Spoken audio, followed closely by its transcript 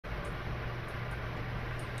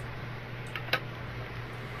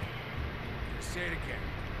say it again.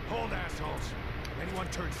 Hold, assholes. If anyone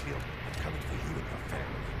turns heel, I'm coming for you and your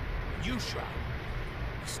family. And you, Shroud.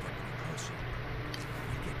 You step any closer,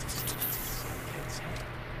 you get to see Kid's head.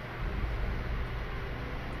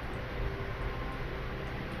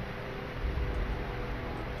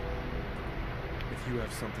 If you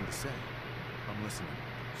have something to say, I'm listening.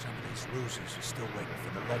 Some of these losers are still waiting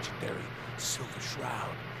for the legendary Silver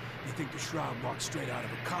Shroud. They think the Shroud walked straight out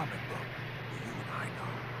of a comic book. But you and I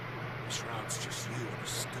know, the Shroud's just you in a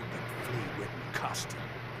stupid, flea-whipping costume.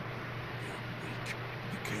 You're weak.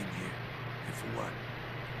 You came here. And for what?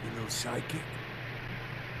 Your little sidekick?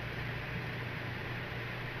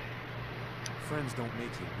 Friends don't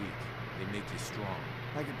make you weak. They make you strong.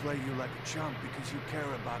 I can play you like a chump because you care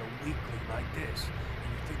about a weakling like this. And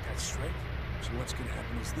you think that's straight? So what's gonna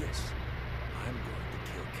happen is this. I'm going to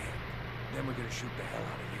kill Ken. Then we're gonna shoot the hell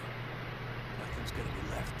out of you. Nothing's gonna be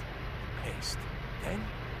left. Paste. Then,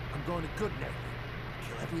 I'm going to good neck.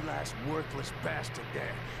 Kill every last worthless bastard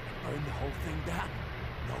there. And burn the whole thing down.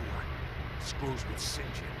 No one. Screws will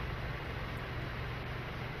singe you.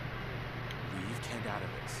 Leave Kent out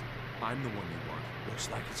of this. I'm the one you want.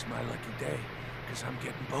 Looks like it's my lucky day. Because I'm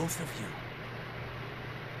getting both of you.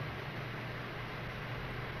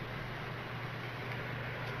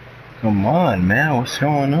 Come on, man, what's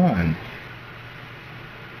going on?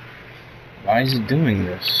 Why is it doing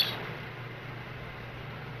this?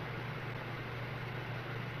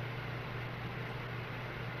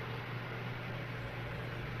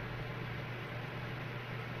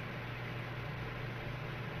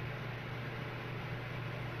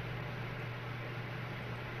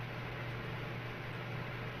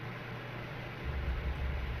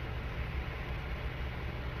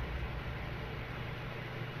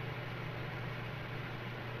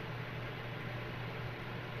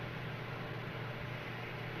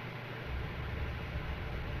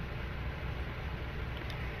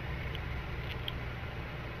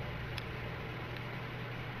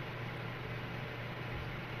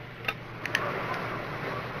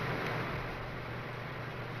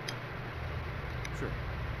 Sure.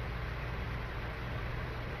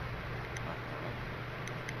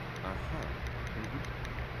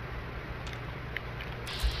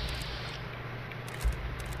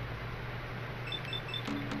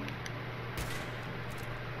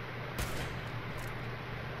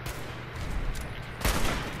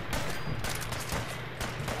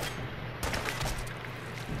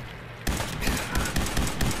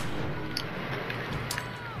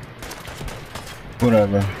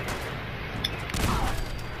 Whatever.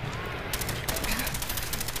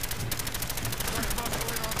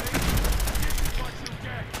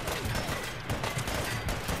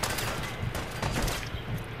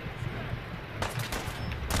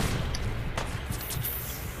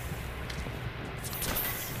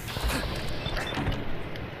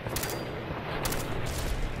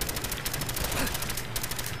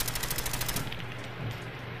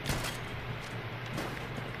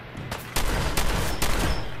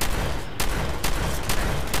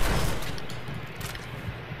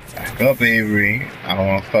 Up, Avery. I don't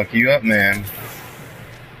want to fuck you up, man.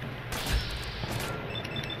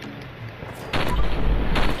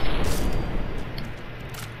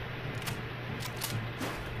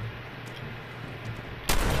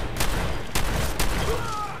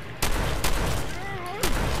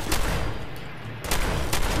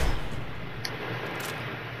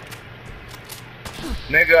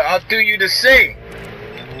 Nigga, I'll do you the same.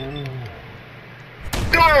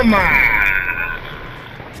 Come on.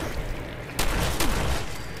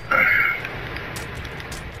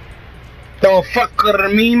 Don't fuck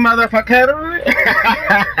with me, motherfucker!